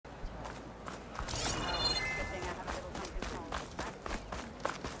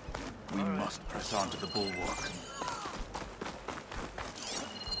press on to the bulwark.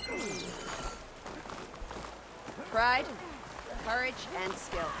 Pride, courage, and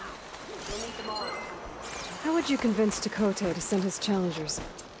skill. You'll need them all. How would you convince Dakota to send his challengers?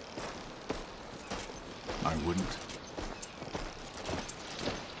 I wouldn't.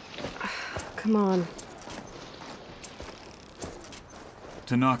 Come on.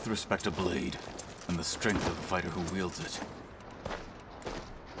 To knock the respect of blade, and the strength of the fighter who wields it.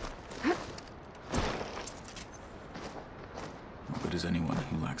 What good is anyone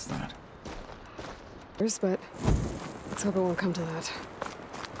who lacks that? But let's hope it won't come to that.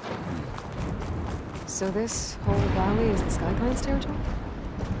 So this whole valley is the Skypine's territory?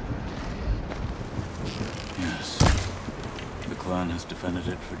 Yes. The clan has defended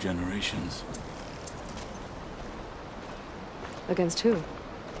it for generations. Against who?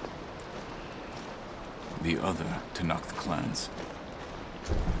 The other to knock the clans.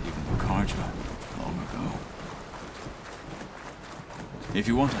 Even the Karja, long ago. If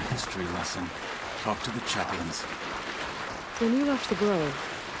you want a history lesson, talk to the chaplains. When you left the Grove,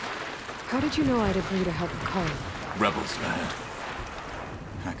 how did you know I'd agree to help the Karja? Rebels, lad.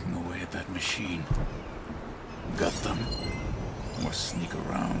 Hacking away at that machine. Gut them. Or sneak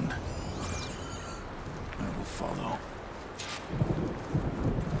around. I will follow.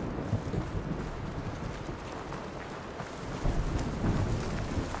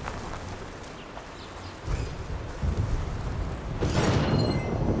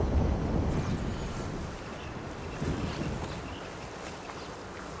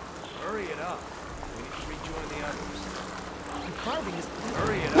 Hurry it up. We need to rejoin the others. The carving is...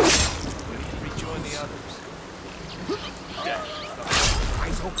 Hurry it up. We need to rejoin the others. Yeah.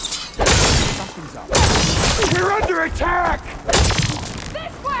 Eyes open. Something's up. We're under attack!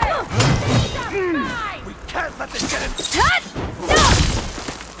 This way! We can't let this get in...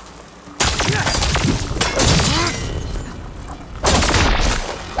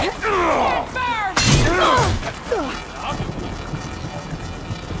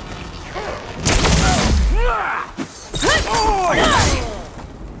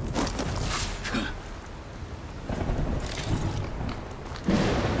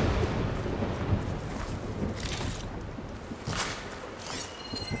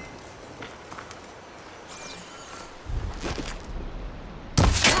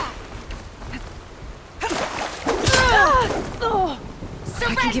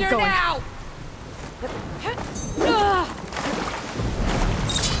 I can keep going. Now!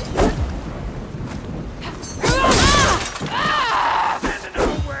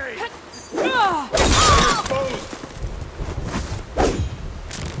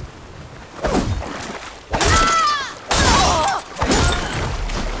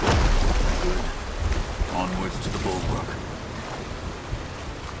 Onwards to the bulwark.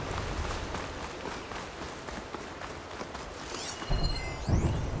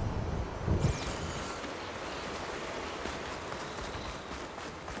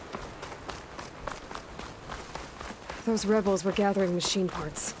 Those rebels were gathering machine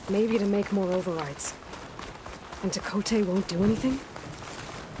parts, maybe to make more overrides. And Dakota won't do anything?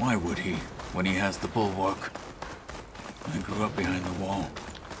 Why would he, when he has the bulwark? I grew up behind the wall.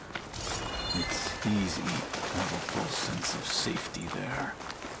 It's easy to have a full sense of safety there.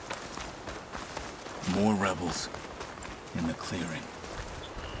 More rebels in the clearing.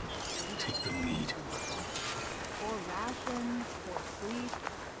 Take the lead. Or rations, or sleep.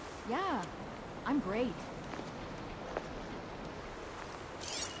 Yeah, I'm great.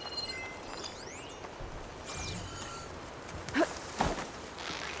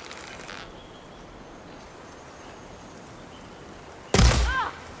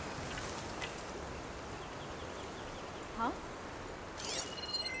 Huh?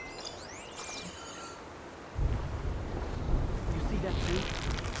 You see that too?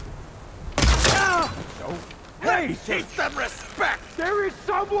 No. Hey! Teach them respect! There is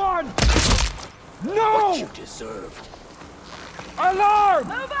someone! No! What you deserved. Alarm!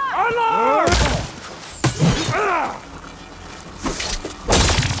 Move up! Alarm!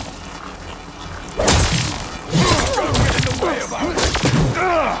 Don't get in the way of ours!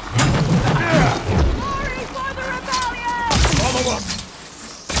 Glory for the rebellion! Follow us!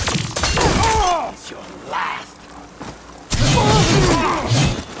 It's your last!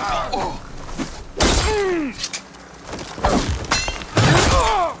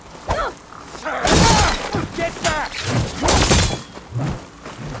 Get back!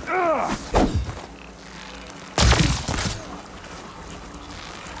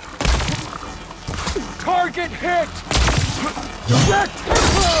 Target hit! Direct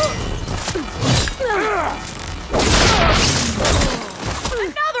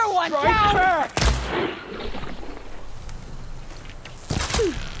Another one! one down!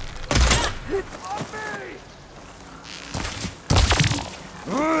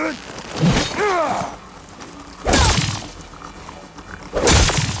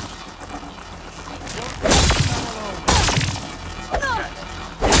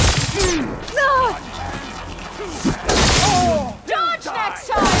 Dodge next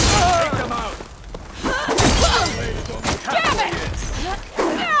time! Take them out. Damn it!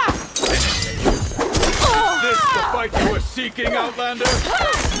 This the fight you were seeking, Outlander?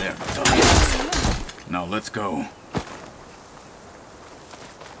 There, done. Now let's go.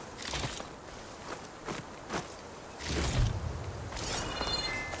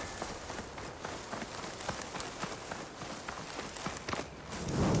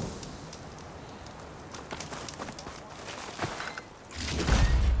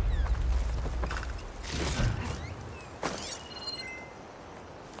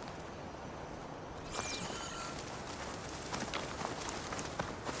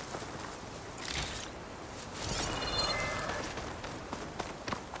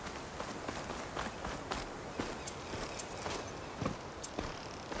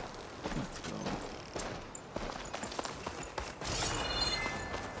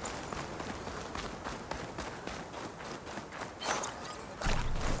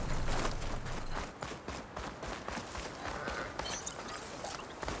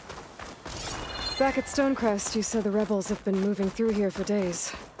 Back at Stonecrest, you said the rebels have been moving through here for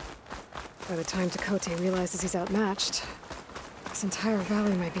days. By the time Tekote realizes he's outmatched, this entire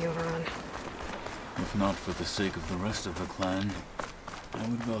valley might be overrun. If not for the sake of the rest of the clan, I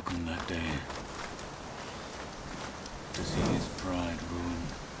would welcome that day. To see his pride ruined.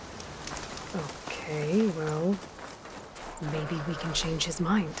 Okay, well, maybe we can change his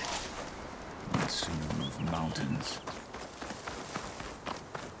mind. I'd sooner move mountains.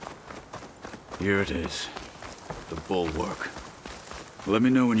 Here it is. The bulwark. Let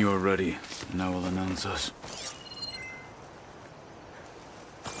me know when you are ready, and I will announce us.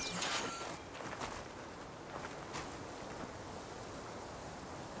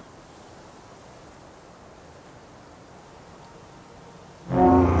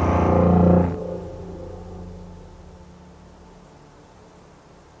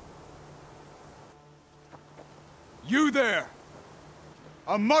 You there!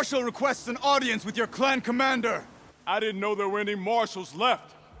 A marshal requests an audience with your clan commander! I didn't know there were any marshals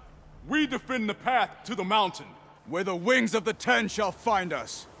left. We defend the path to the mountain. Where the wings of the Ten shall find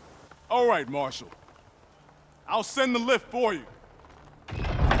us. All right, Marshal. I'll send the lift for you.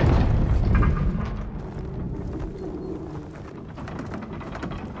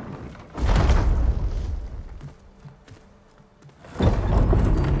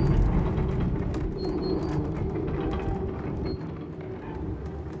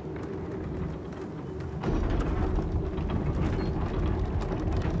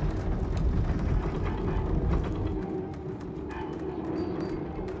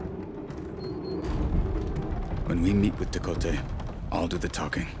 When we meet with Tekote, I'll do the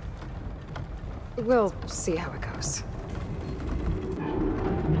talking. We'll see how it goes.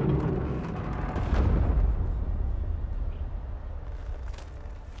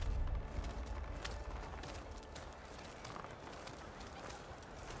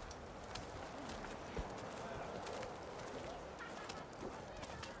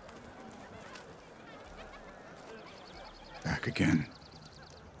 Back again.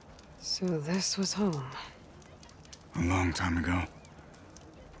 So this was home. A long time ago.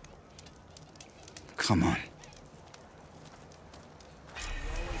 Come on.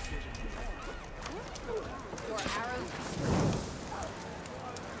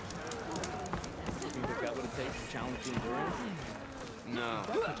 No.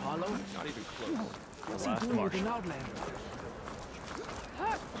 Not even close. Last Marshal.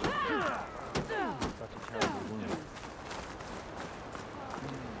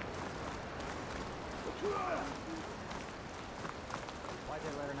 Why'd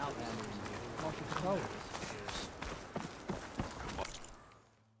they let an outlander in here? Marshal Patrol.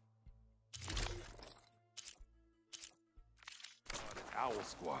 Owl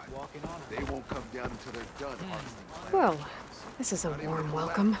Squad. Walking on They won't come down until they're done harvesting. Well, this is a warm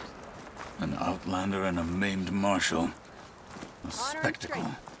welcome. An outlander and a maimed marshal. A spectacle.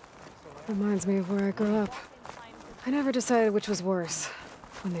 Reminds me of where I grew up. I never decided which was worse.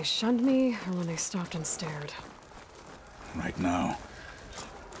 When they shunned me, or when they stopped and stared. Right now.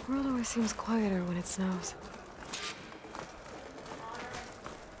 The world always seems quieter when it snows.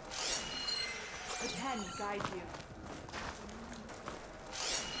 The Ten guide you.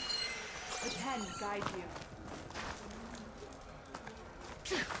 The Ten guide you.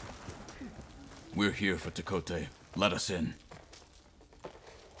 We're here for Tekote. Let us in.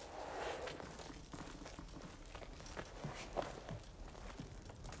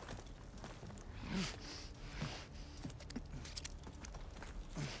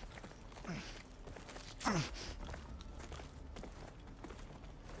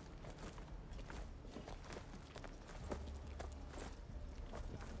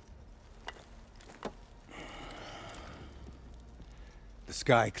 The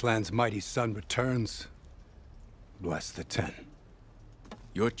Sky Clan's mighty son returns. Bless the Ten.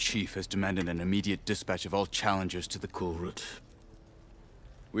 Your chief has demanded an immediate dispatch of all challengers to the cool route.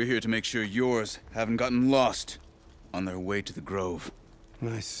 We're here to make sure yours haven't gotten lost on their way to the Grove.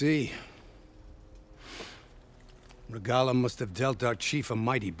 I see. Regala must have dealt our chief a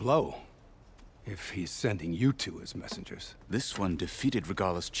mighty blow, if he's sending you two as messengers. This one defeated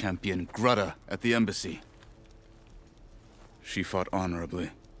Regala's champion, Grutta, at the embassy. She fought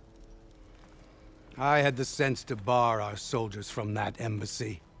honorably. I had the sense to bar our soldiers from that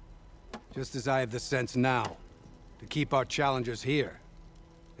embassy. Just as I have the sense now to keep our challengers here.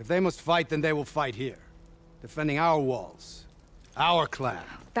 If they must fight, then they will fight here. Defending our walls. Our clan.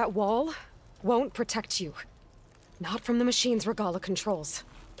 That wall won't protect you. Not from the machines Regala controls.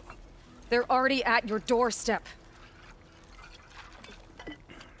 They're already at your doorstep.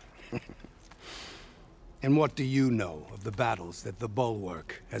 And what do you know of the battles that the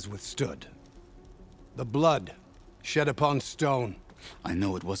Bulwark has withstood? The blood shed upon stone. I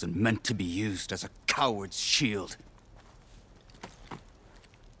know it wasn't meant to be used as a coward's shield.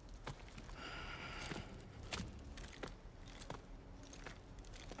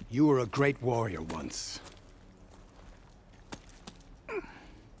 You were a great warrior once.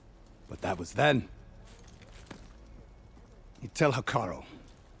 But that was then. You tell Hikaru,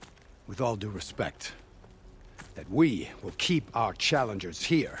 with all due respect, that we will keep our challengers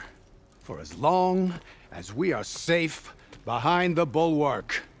here for as long as we are safe behind the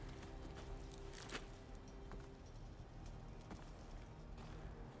Bulwark.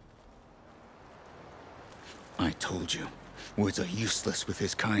 I told you, words are useless with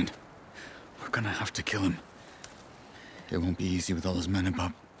his kind. We're gonna have to kill him. It won't be easy with all his men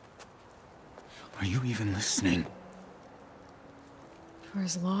about. Are you even listening? For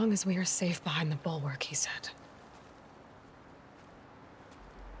as long as we are safe behind the Bulwark, he said.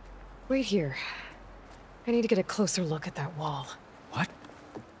 Wait here. I need to get a closer look at that wall. What?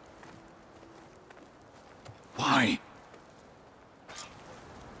 Why?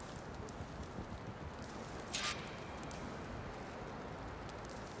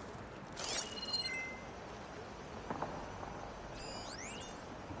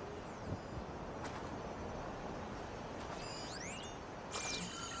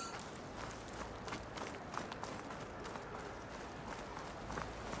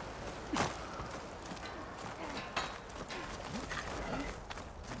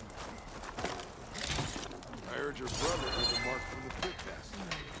 Your brother was a mark from the pit test.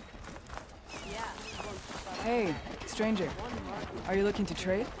 Hey, stranger. Are you looking to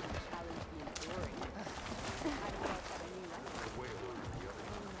trade?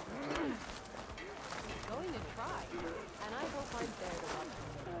 Going to try, and I hope I'm there to watch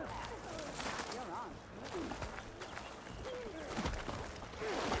you. You're on.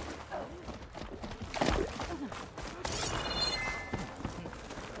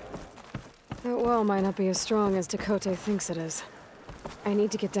 That well might not be as strong as Tekote thinks it is. I need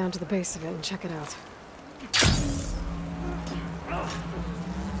to get down to the base of it and check it out.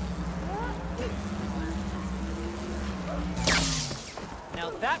 Now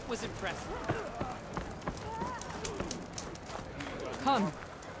that was impressive. Come,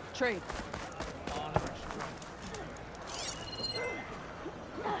 trade.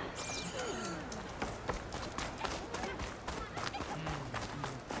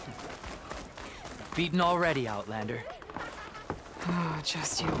 Beaten already, Outlander. Oh,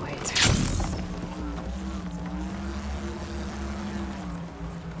 just you wait.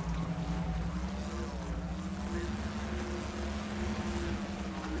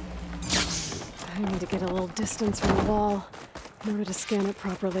 I need to get a little distance from the wall in order to scan it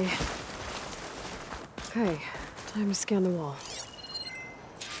properly. Okay, time to scan the wall.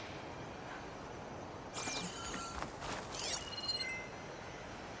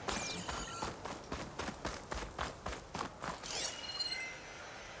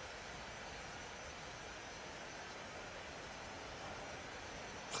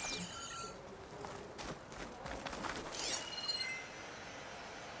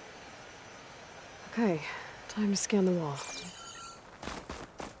 Okay, time to scan the wall.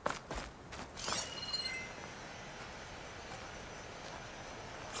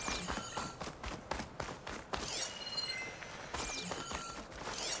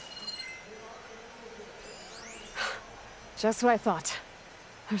 Just what I thought.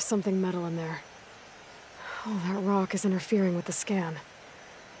 There's something metal in there. Oh, that rock is interfering with the scan.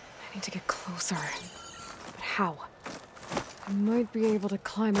 I need to get closer. But how? I might be able to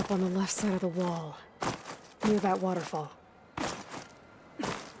climb up on the left side of the wall, near that waterfall.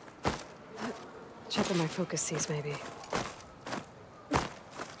 Check what my focus sees, maybe.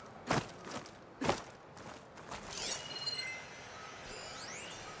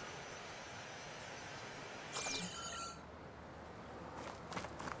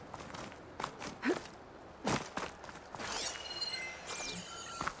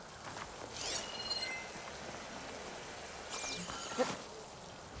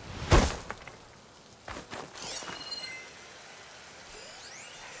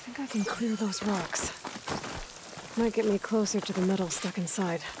 I can clear those rocks. Might get me closer to the metal stuck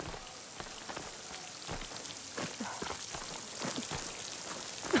inside.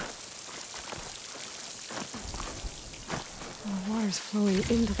 The water's flowing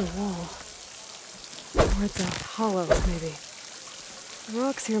into the wall. Towards a hollow, maybe. The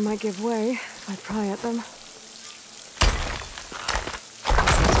rocks here might give way if I pry at them.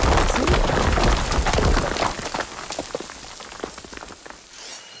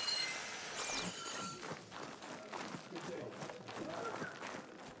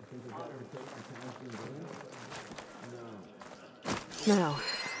 Now,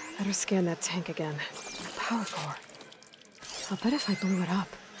 better scan that tank again. Power core. I'll bet if I blew it up.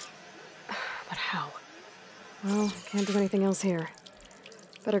 But how? Well, can't do anything else here.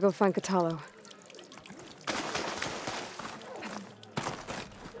 Better go find Katalo.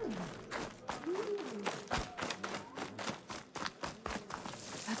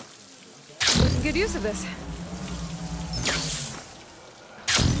 Making good use of this.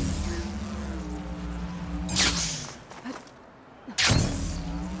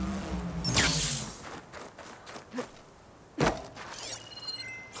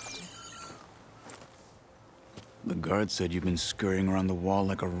 The guard said you've been scurrying around the wall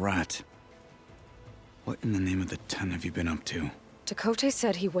like a rat. What in the name of the 10 have you been up to? Dakote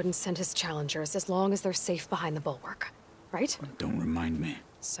said he wouldn't send his challengers as long as they're safe behind the bulwark, right? Don't remind me.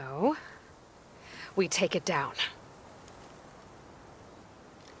 So, we take it down.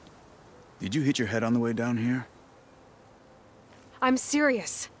 Did you hit your head on the way down here? I'm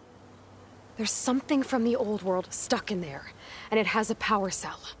serious. There's something from the old world stuck in there, and it has a power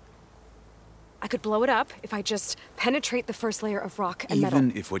cell. I could blow it up if I just penetrate the first layer of rock and metal.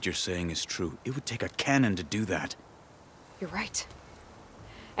 Even if what you're saying is true, it would take a cannon to do that. You're right.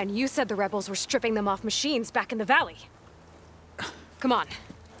 And you said the rebels were stripping them off machines back in the valley. Come on.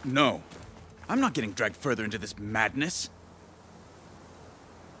 No. I'm not getting dragged further into this madness.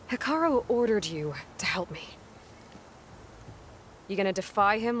 Hikaru ordered you to help me. You gonna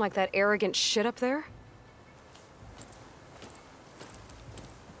defy him like that arrogant shit up there?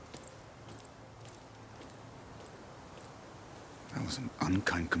 That was an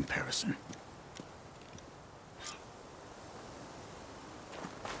unkind comparison.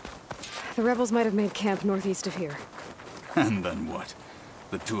 The rebels might have made camp northeast of here. And then what?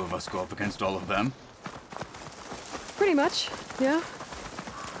 The two of us go up against all of them? Pretty much, yeah.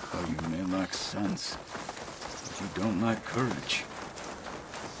 Oh, you may lack sense, but you don't lack courage.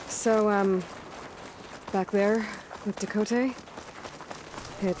 So, back there with Dakote,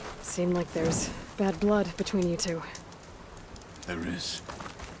 it seemed like there's bad blood between you two. There is.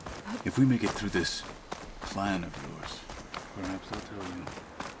 If we make it through this plan of yours, perhaps I'll tell you.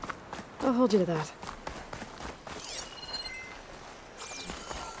 I'll hold you to that.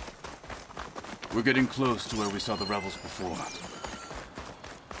 We're getting close to where we saw the rebels before.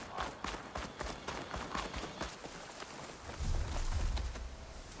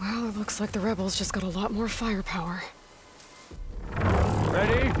 Well, it looks like the rebels just got a lot more firepower.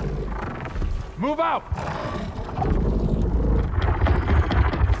 Ready? Move out!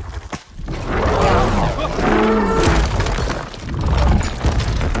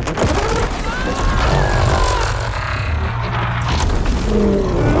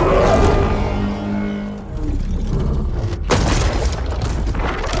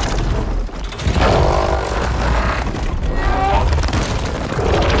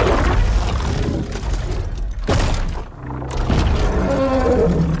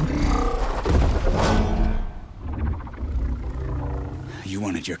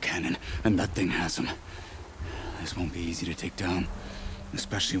 Your cannon, and that thing has him. This won't be easy to take down,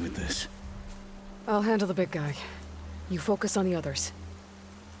 especially with this. I'll handle the big guy. You focus on the others.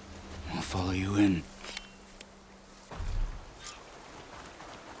 I'll follow you in.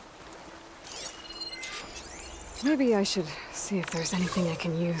 Maybe I should see if there's anything I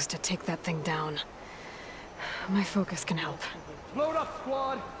can use to take that thing down. My focus can help. Load up,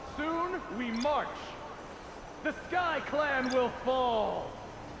 squad. Soon we march. The Sky Clan will fall.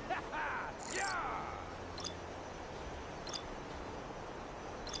 Yeah!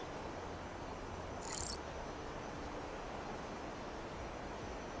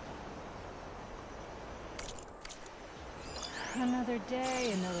 Another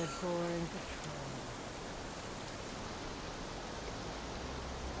day, another boring patrol.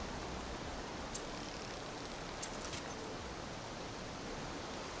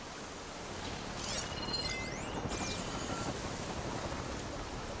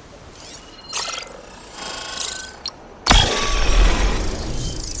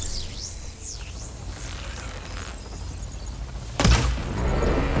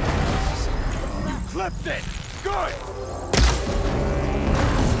 Clipped it! Good!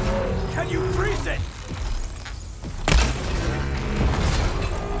 Can you freeze it?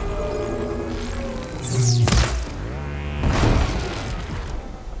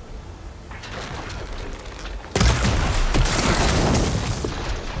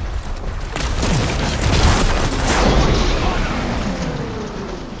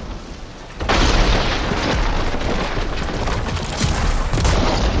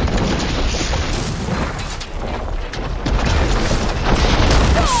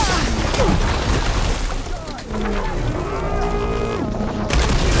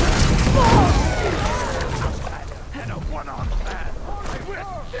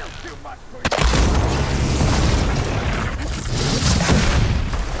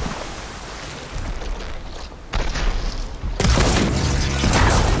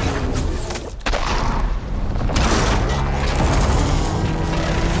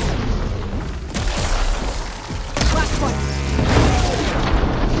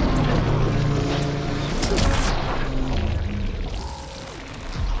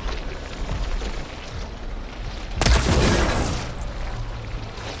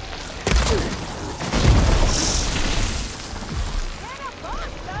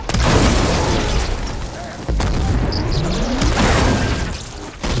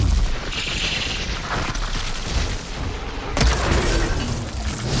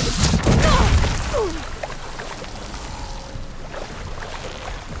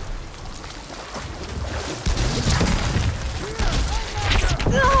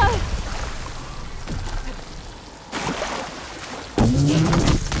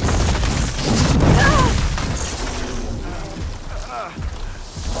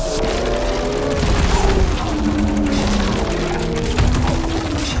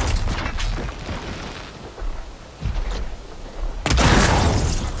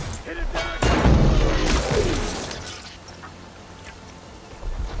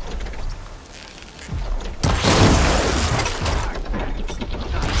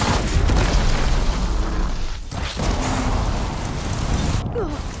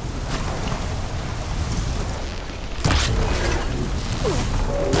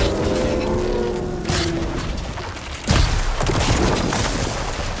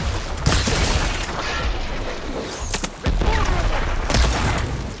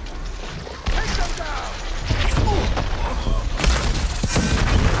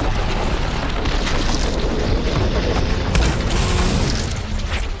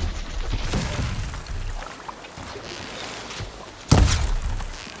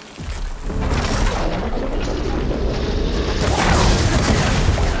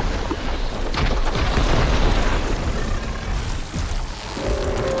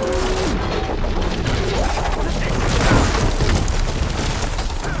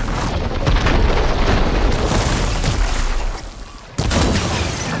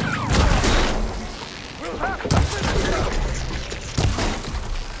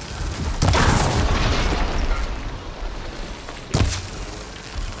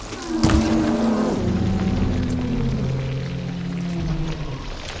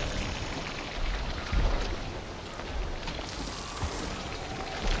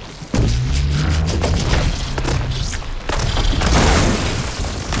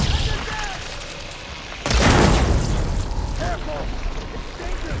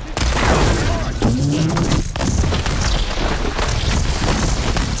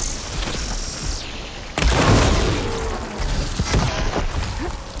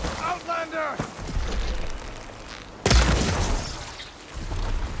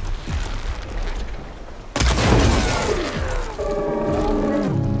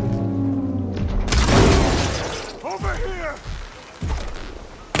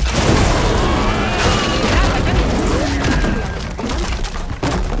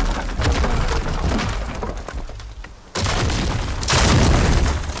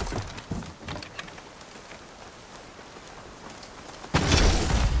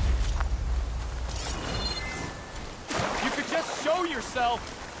 Show yourself!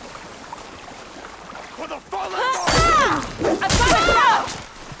 For the fallen I've got it!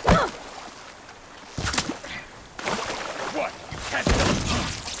 What? You can't kill us!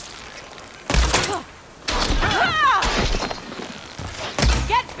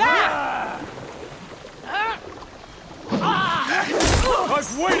 Get back!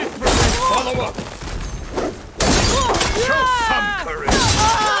 I've waited for this! Follow up! Show some courage!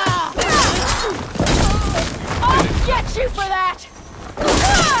 I'll get you for that!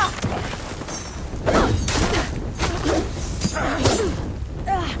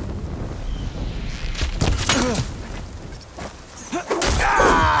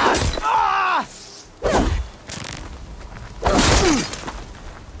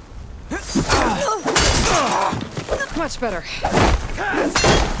 Much better.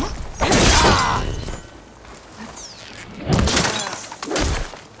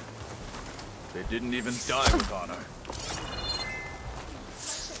 They didn't even die with honor.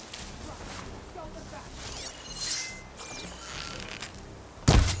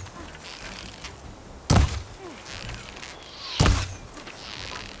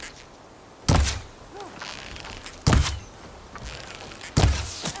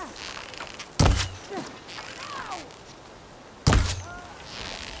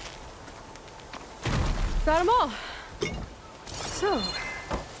 Got them all. So,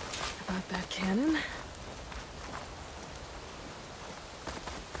 about that cannon.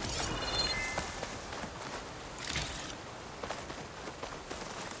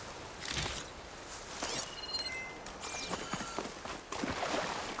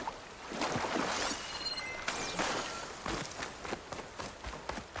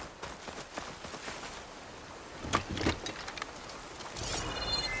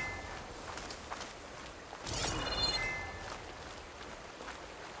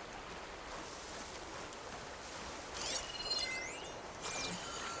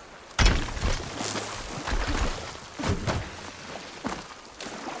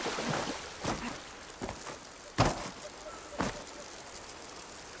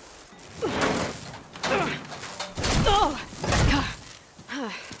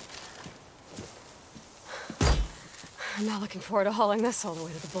 I'm not looking forward to hauling this all the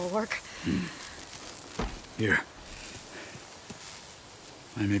way to the bulwark. Here.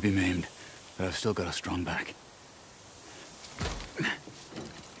 I may be maimed, but I've still got a strong back.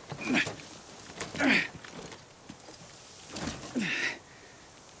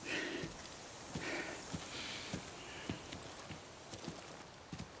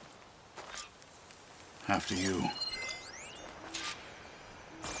 After you.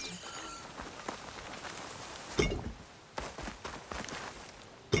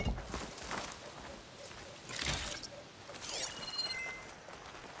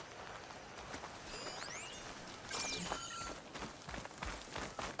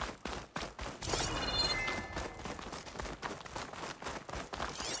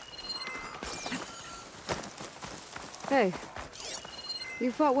 Hey,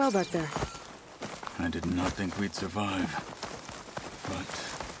 you fought well back there. I did not think we'd survive.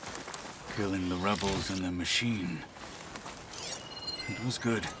 But killing the rebels and the machine, it was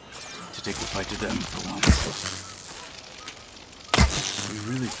good to take the fight to them for once. You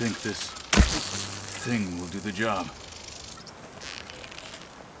really think this thing will do the job?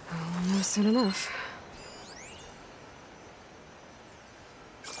 We'll know soon enough.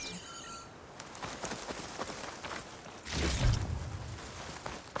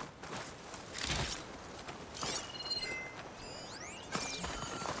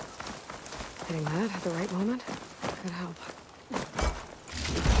 Hitting that at the right moment could help.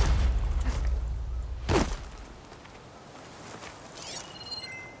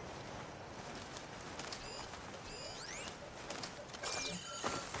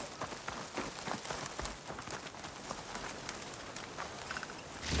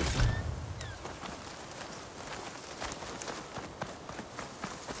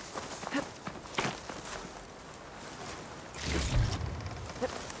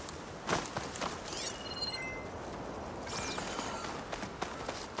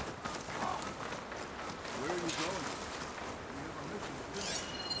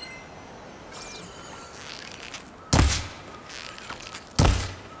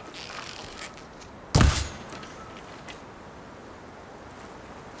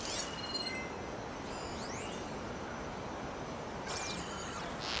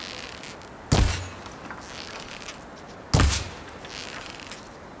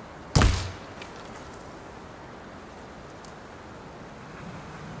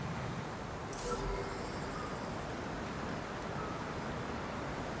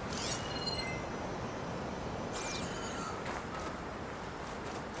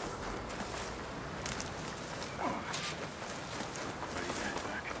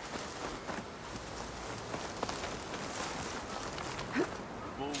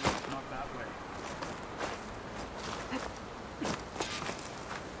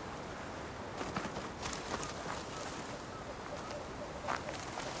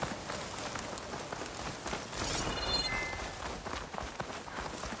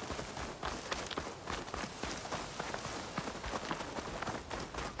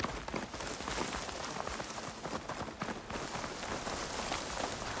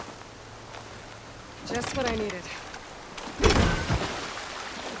 Just what I needed.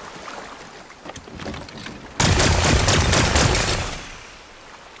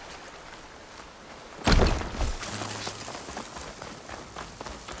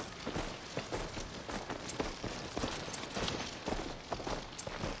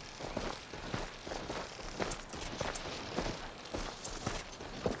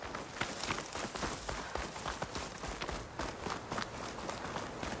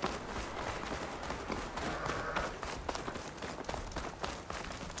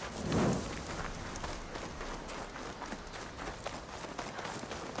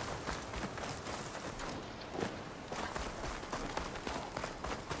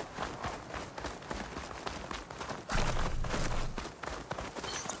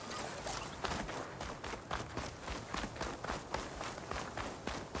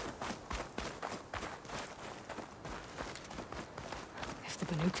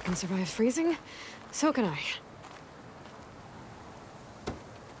 The Mammoth can survive freezing, so can I.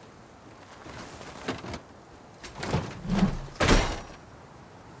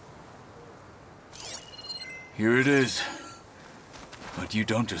 Here it is. But you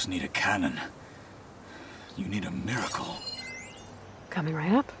don't just need a cannon. You need a miracle. Coming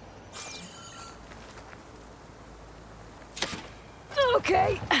right up.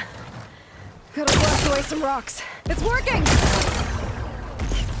 Okay. Gotta blast away some rocks. It's working!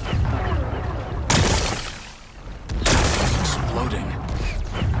 Exploding.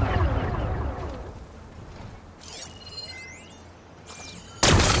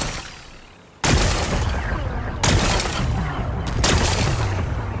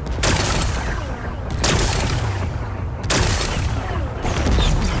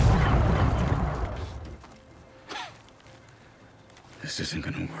 This isn't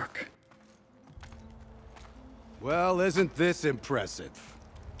gonna work. Well, isn't this impressive?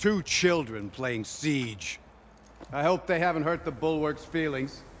 2 children playing siege. I hope they haven't hurt the bulwark's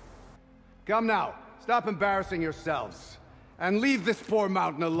feelings. Come now, stop embarrassing yourselves. And leave this poor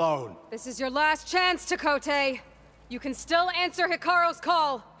mountain alone. This is your last chance, Chakotay. You can still answer Hikaru's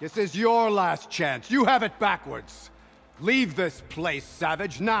call. This is your last chance. You have it backwards. Leave this place,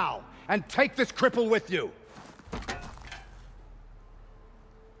 Savage, now. And take this cripple with you.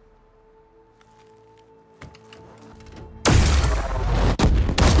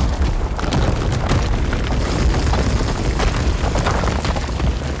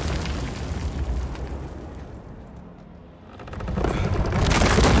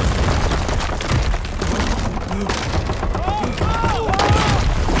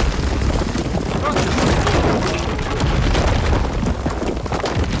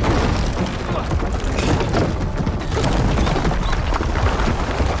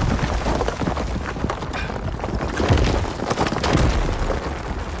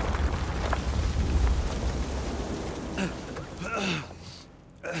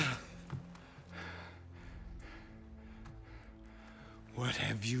 What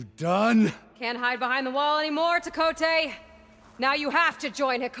have you done? Can't hide behind the wall anymore, Chakotay. Now you have to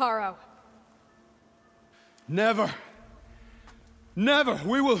join Hikaru. Never. Never.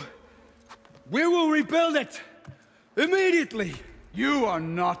 We will rebuild it. Immediately. You are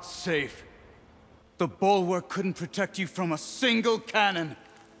not safe. The bulwark couldn't protect you from a single cannon,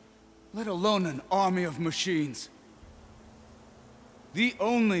 let alone an army of machines. The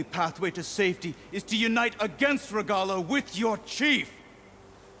only pathway to safety is to unite against Regalo with your chief.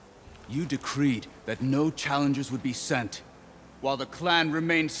 You decreed that no challengers would be sent, while the clan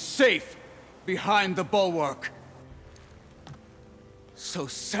remained safe behind the bulwark. So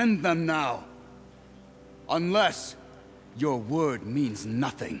send them now. Unless your word means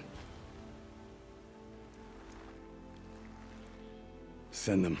nothing.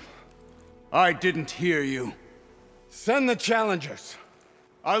 Send them. I didn't hear you. Send the challengers.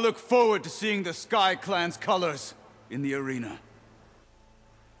 I look forward to seeing the Sky Clan's colors in the arena.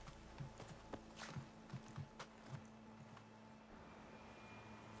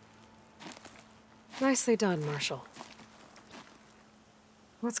 Nicely done, Marshal.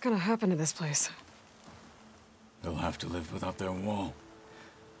 What's gonna happen to this place? They'll have to live without their wall.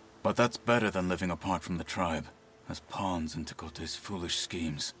 But that's better than living apart from the tribe, as pawns in Chakotay's foolish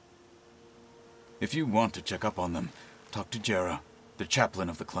schemes. If you want to check up on them, talk to Jera, the chaplain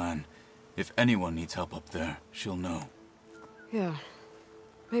of the clan. If anyone needs help up there, she'll know. Yeah,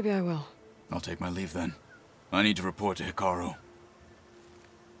 maybe I will. I'll take my leave then. I need to report to Hikaru.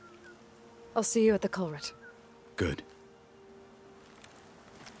 I'll see you at the culvert. Good.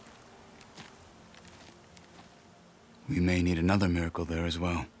 We may need another miracle there as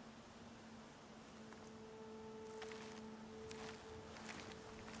well.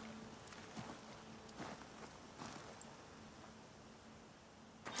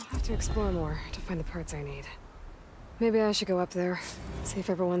 to explore more, to find the parts I need. Maybe I should go up there, see if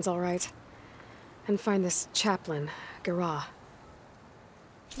everyone's alright. And find this chaplain, Garah.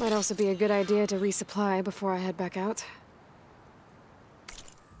 Might also be a good idea to resupply before I head back out.